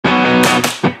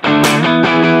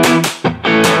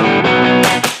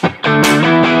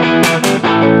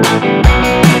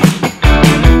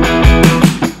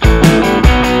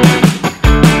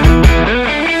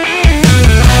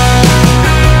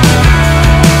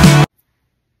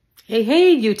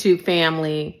Hey, YouTube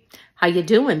family. How you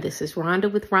doing? This is Rhonda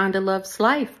with Rhonda Loves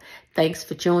Life. Thanks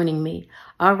for joining me.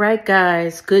 All right,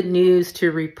 guys, good news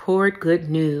to report. Good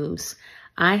news.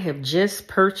 I have just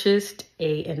purchased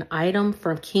an item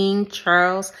from King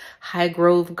Charles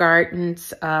Highgrove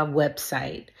Garden's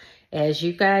website. As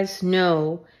you guys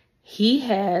know, he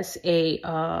has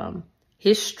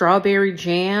his strawberry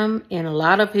jam and a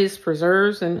lot of his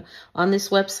preserves and on this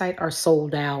website are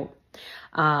sold out.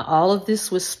 All of this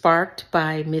was sparked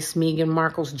by Miss Meghan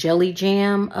Markle's Jelly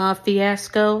Jam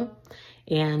fiasco.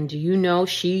 And you know,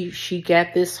 she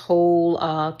got this whole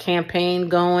campaign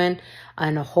going,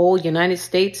 and the whole United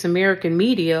States American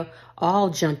media all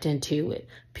jumped into it.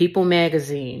 People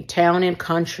Magazine, Town and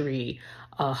Country,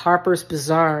 Harper's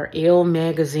Bazaar, Elle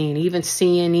Magazine, even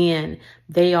CNN,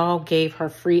 they all gave her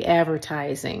free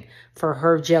advertising for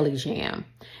her jelly jam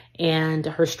and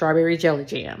her strawberry jelly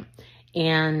jam.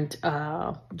 And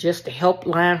just to help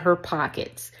line her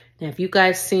pockets. Now, if you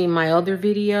guys seen my other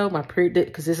video,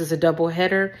 because this is a double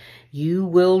header, you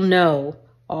will know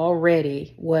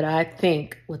already what I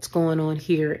think, what's going on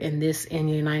here in the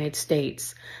United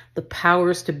States. The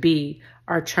powers to be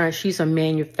are trying, she's a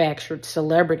manufactured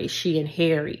celebrity, she and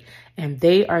Harry, and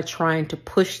they are trying to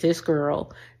push this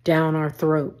girl down our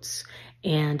throats.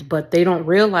 But they don't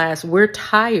realize we're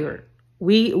tired.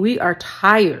 We are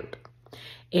tired.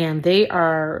 And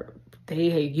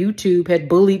YouTube had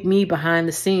bullied me behind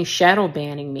the scenes, shadow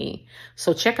banning me.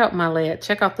 So check out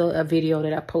the video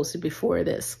that I posted before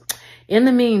this. In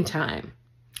the meantime,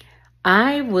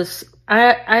 I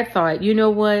thought, you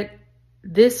know what?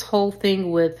 This whole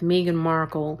thing with Meghan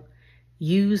Markle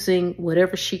using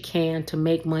whatever she can to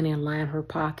make money and line her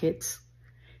pockets,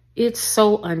 it's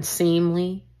so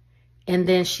unseemly. And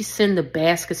then she send the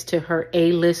baskets to her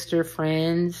A-lister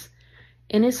friends.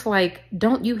 And it's like,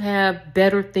 don't you have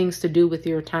better things to do with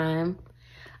your time?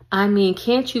 I mean,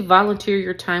 can't you volunteer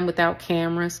your time without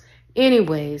cameras?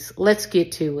 Anyways, let's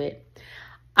get to it.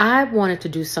 I wanted to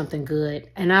do something good.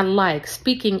 And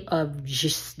speaking of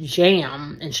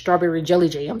jam and strawberry jelly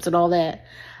jams and all that,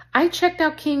 I checked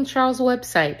out King Charles'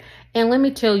 website. And let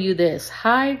me tell you this,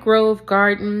 Highgrove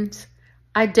Gardens,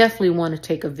 I definitely want to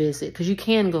take a visit because you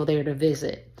can go there to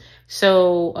visit.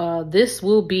 So this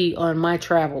will be on my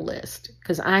travel list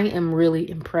because I am really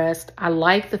impressed. I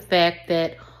like the fact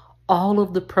that all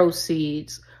of the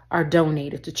proceeds are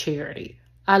donated to charity.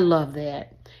 I love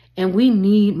that. And we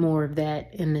need more of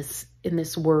that in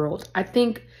this world. I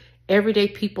think everyday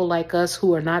people like us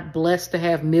who are not blessed to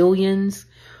have millions,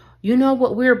 you know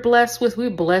what we're blessed with?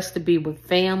 We're blessed to be with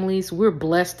families. We're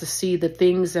blessed to see the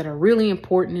things that are really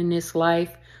important in this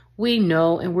life. We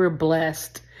know, and we're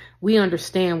blessed. We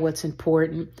understand what's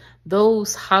important.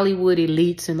 Those Hollywood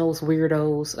elites and those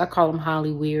weirdos, I call them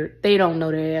Hollyweird, they don't know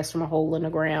their ass from a hole in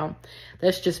the ground.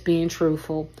 That's just being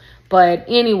truthful. But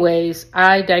anyways,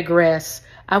 I digress.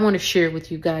 I want to share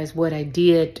with you guys what I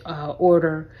did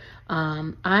order.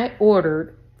 I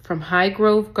ordered from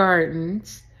Highgrove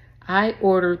Gardens. I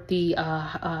ordered the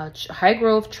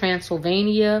Highgrove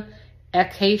Transylvania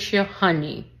Acacia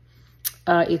Honey.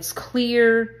 It's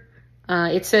clear.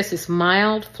 It says it's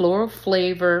mild floral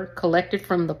flavor collected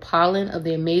from the pollen of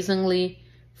the amazingly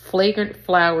fragrant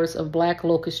flowers of black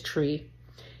locust tree.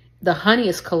 The honey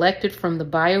is collected from the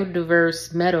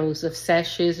biodiverse meadows of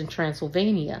Sachs in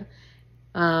Transylvania.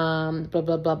 Blah,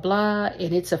 blah, blah, blah.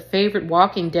 And it's a favorite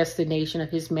walking destination of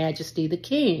His Majesty the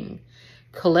King.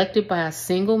 Collected by a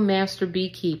single master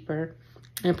beekeeper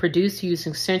and produced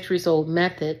using centuries-old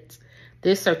methods.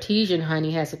 This artesian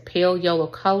honey has a pale yellow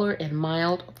color and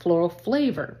mild floral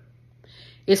flavor.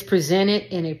 It's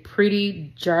presented in a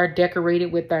pretty jar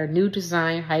decorated with our new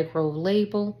design Highgrove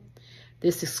label.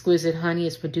 This exquisite honey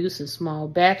is produced in small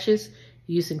batches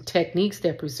using techniques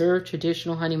that preserve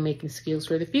traditional honey making skills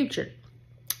for the future.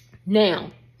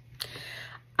 Now,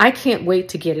 I can't wait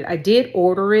to get it. I did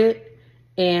order it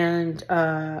and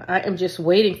I am just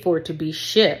waiting for it to be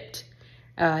shipped.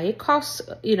 It costs,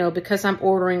 because I'm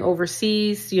ordering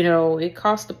overseas, it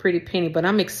costs a pretty penny, but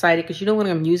I'm excited because you know what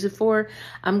I'm going to use it for?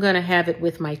 I'm going to have it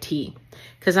with my tea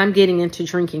because I'm getting into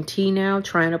drinking tea now,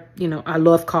 trying to, I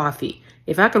love coffee.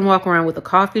 If I can walk around with a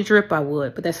coffee drip, I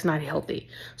would, but that's not healthy.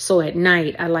 So at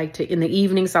night, in the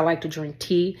evenings, I like to drink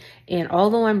tea. And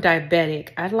although I'm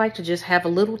diabetic, I'd like to just have a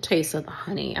little taste of the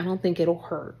honey. I don't think it'll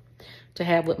hurt to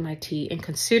have with my tea. And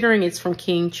considering it's from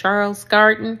King Charles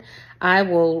Garden, I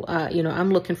will, I'm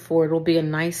looking for it. It'll be a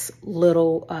nice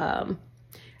little,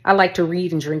 I like to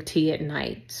read and drink tea at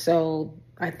night. So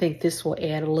I think this will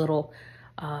add a little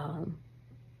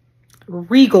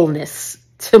regalness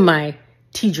to my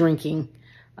tea drinking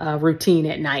routine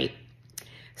at night.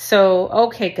 So,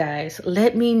 okay, guys,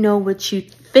 let me know what you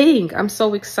think. I'm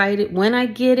so excited. When I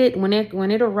get it, when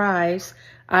it arrives,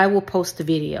 I will post the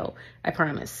video. I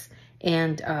promise.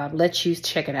 And let you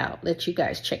check it out. Let you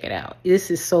guys check it out.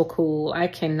 This is so cool. I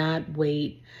cannot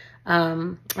wait.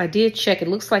 I did check. It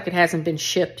looks like it hasn't been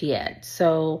shipped yet.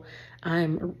 So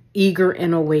I'm eager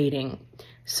and awaiting.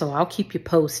 So I'll keep you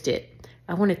posted.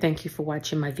 I want to thank you for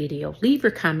watching my video. Leave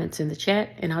your comments in the chat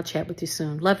and I'll chat with you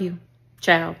soon. Love you.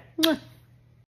 Ciao. Mwah.